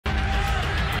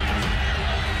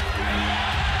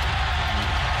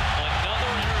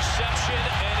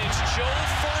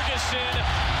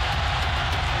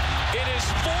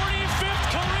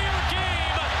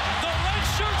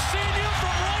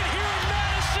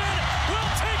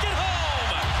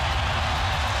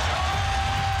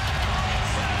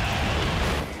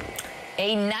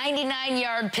A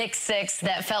 99-yard pick six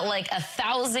that felt like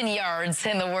 1,000 yards,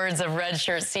 in the words of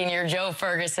redshirt senior Joe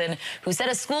Ferguson, who set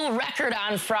a school record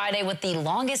on Friday with the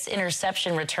longest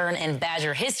interception return in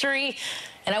Badger history.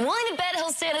 And I'm willing to bet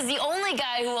he'll stand as the only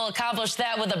guy who will accomplish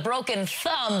that with a broken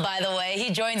thumb, by the way.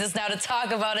 He joins us now to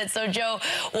talk about it. So, Joe,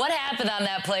 what happened on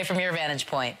that play from your vantage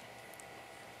point?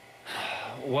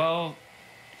 Well,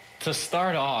 to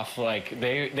start off, like,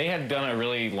 they had done a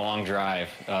really long drive,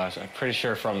 I'm pretty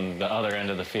sure from the other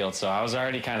end of the field, so I was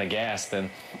already kind of gassed,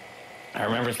 and I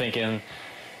remember thinking,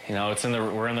 you know,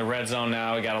 we're in the red zone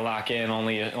now, we got to lock in,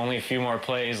 only a few more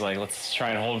plays, like, let's try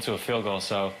and hold them to a field goal.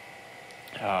 So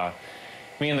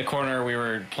me in the corner, we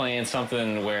were playing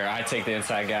something where I take the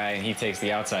inside guy and he takes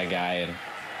the outside guy,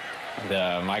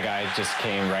 and my guy just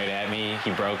came right at me.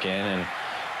 He broke in, and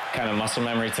kind of muscle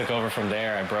memory took over from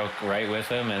there. I broke right with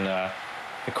him, and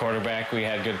the quarterback, we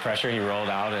had good pressure. He rolled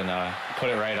out and put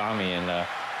it right on me, and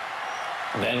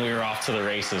then we were off to the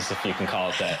races, if you can call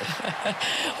it that.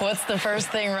 What's the first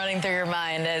thing running through your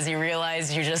mind as you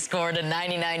realize you just scored a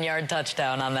 99-yard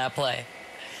touchdown on that play?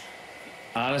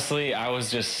 Honestly, I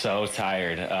was just so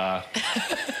tired.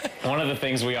 One of the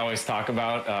things we always talk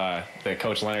about, that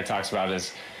Coach Leonard talks about,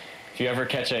 is if you ever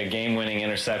catch a game-winning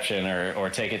interception or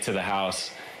take it to the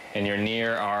house, and you're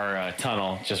near our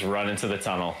tunnel, just run into the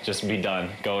tunnel. Just be done.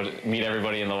 Go meet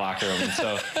everybody in the locker room. And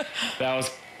so that was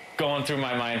going through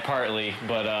my mind partly,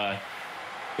 but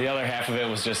the other half of it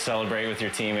was just celebrate with your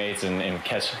teammates and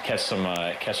catch some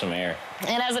air.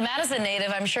 And as a Madison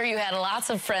native, I'm sure you had lots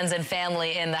of friends and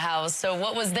family in the house. So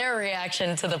what was their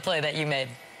reaction to the play that you made?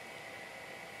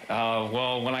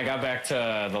 Well, when I got back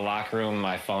to the locker room,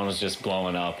 my phone was just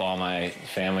blowing up. All my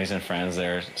families and friends,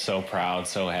 they're so proud,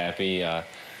 so happy.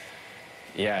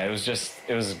 Yeah, it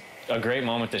was a great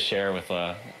moment to share with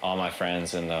all my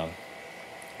friends and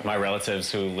my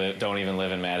relatives who don't even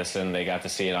live in Madison. They got to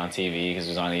see it on TV because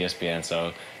it was on ESPN,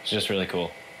 so it's just really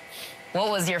cool.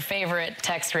 What was your favorite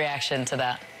text reaction to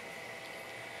that?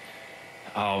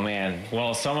 Oh, man.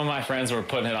 Well, some of my friends were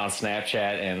putting it on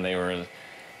Snapchat, and they were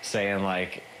saying,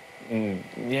 like,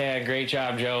 yeah, great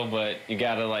job, Joe, but you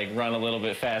got to, like, run a little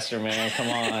bit faster, man. Come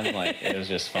on. Like, it was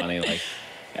just funny. Like,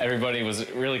 everybody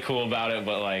was really cool about it,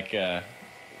 but, like, they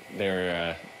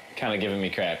were kind of giving me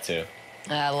crap, too.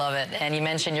 I love it. And you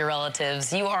mentioned your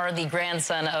relatives. You are the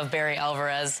grandson of Barry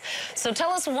Alvarez. So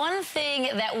tell us one thing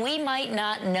that we might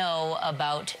not know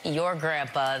about your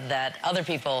grandpa that other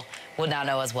people would not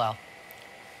know as well.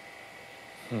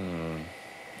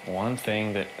 One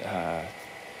thing that...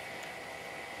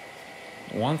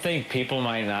 one thing people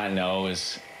might not know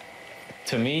is,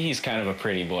 to me, he's kind of a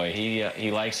pretty boy.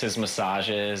 He likes his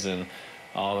massages and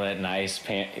all that nice.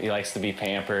 He likes to be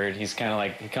pampered. He's kind of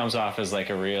like, he comes off as like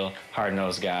a real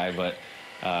hard-nosed guy, but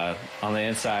on the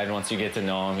inside, once you get to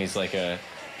know him, he's like a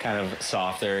kind of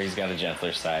softer. He's got a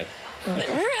gentler side.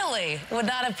 Really? Would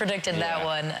not have predicted that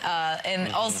one.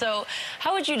 And also,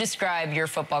 how would you describe your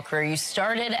football career? You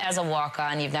started as a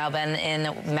walk-on. You've now been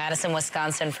in Madison,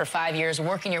 Wisconsin for 5 years,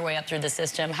 working your way up through the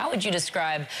system. How would you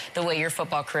describe the way your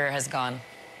football career has gone?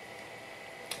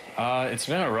 It's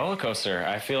been a roller coaster.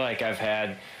 I feel like I've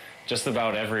had just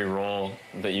about every role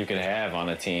that you could have on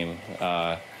a team.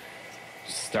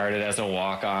 Started as a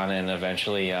walk-on and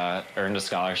eventually earned a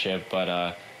scholarship,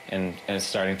 but and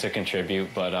starting to contribute.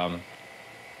 But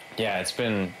yeah, it's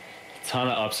been a ton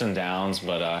of ups and downs,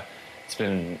 but it's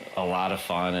been a lot of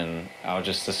fun, and I would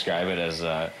just describe it as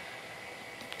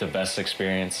the best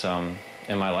experience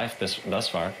in my life thus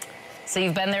far. So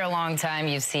you've been there a long time.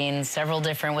 You've seen several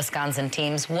different Wisconsin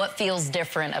teams. What feels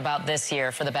different about this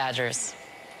year for the Badgers?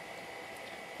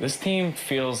 This team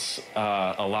feels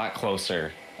a lot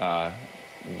closer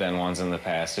than ones in the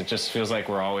past. It just feels like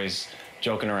we're always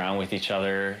joking around with each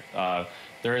other.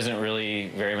 There isn't really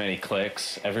very many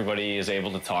cliques. Everybody is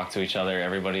able to talk to each other.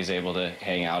 Everybody's able to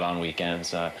hang out on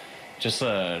weekends. Just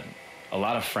a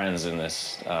lot of friends in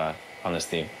this on this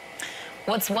team.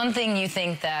 What's one thing you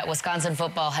think that Wisconsin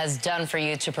football has done for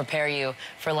you to prepare you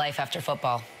for life after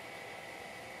football?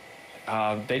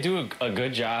 They do a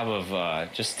good job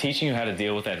of just teaching you how to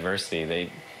deal with adversity.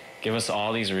 They give us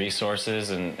all these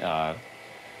resources, and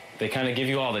they kind of give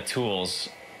you all the tools,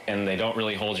 and they don't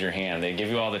really hold your hand. They give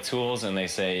you all the tools, and they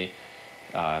say,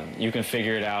 you can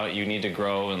figure it out. You need to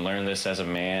grow and learn this as a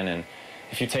man. And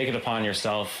if you take it upon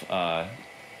yourself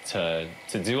to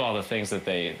do all the things that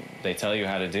they tell you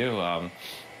how to do,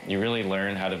 you really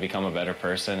learn how to become a better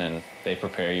person, and they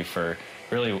prepare you for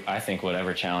really, I think,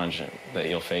 whatever challenge that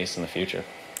you'll face in the future.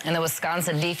 And the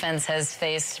Wisconsin defense has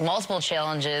faced multiple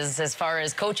challenges as far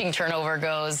as coaching turnover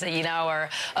goes. You now are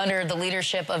under the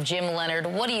leadership of Jim Leonard.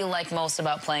 What do you like most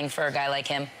about playing for a guy like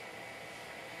him?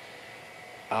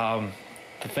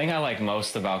 The thing I like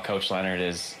most about Coach Leonard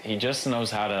is he just knows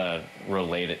how to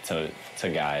relate it to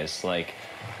guys. Like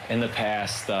in the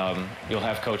past, you'll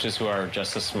have coaches who are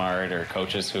just as smart or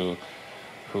coaches who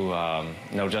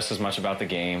know just as much about the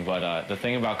game. But the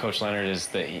thing about Coach Leonard is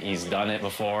that he's done it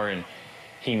before, and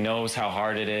he knows how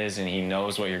hard it is, and he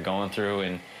knows what you're going through,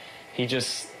 and he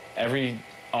just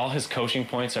all his coaching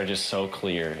points are just so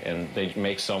clear, and they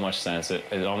make so much sense.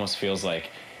 It almost feels like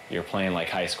you're playing like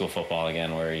high school football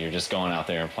again, where you're just going out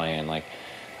there and playing. Like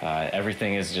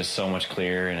everything is just so much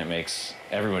clearer, and it makes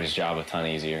everybody's job a ton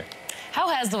easier. How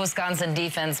has the Wisconsin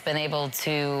defense been able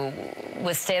to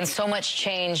withstand so much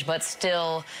change but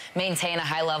still maintain a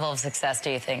high level of success, do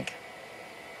you think?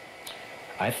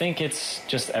 I think it's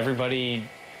just everybody,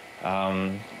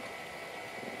 all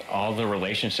the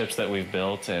relationships that we've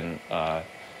built, and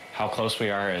how close we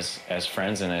are as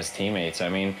friends and as teammates. I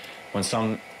mean,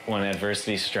 when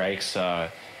adversity strikes,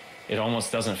 it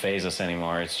almost doesn't faze us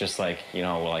anymore. It's just like,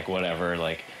 like whatever,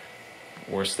 like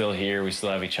we're still here, we still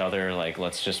have each other, like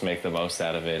let's just make the most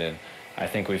out of it. And I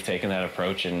think we've taken that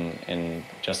approach in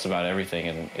just about everything,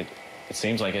 and it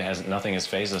seems like nothing has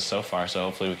fazed us so far, so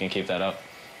hopefully we can keep that up.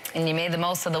 And you made the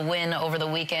most of the win over the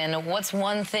weekend. What's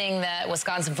one thing that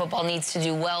Wisconsin football needs to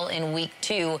do well in week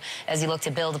 2 as you look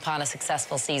to build upon a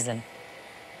successful season?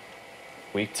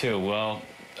 Week 2, well,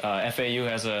 FAU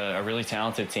has a really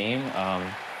talented team.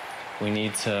 We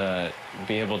need to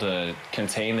be able to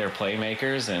contain their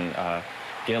playmakers and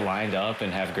get lined up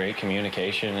and have great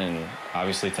communication and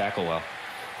obviously tackle well.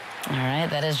 All right,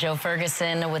 that is Joe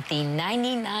Ferguson with the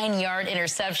 99-yard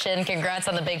interception. Congrats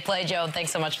on the big play, Joe.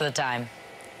 Thanks so much for the time.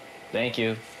 Thank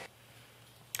you.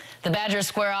 The Badgers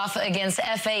square off against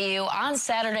FAU on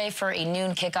Saturday for a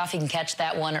noon kickoff. You can catch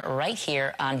that one right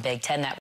here on Big Ten Network.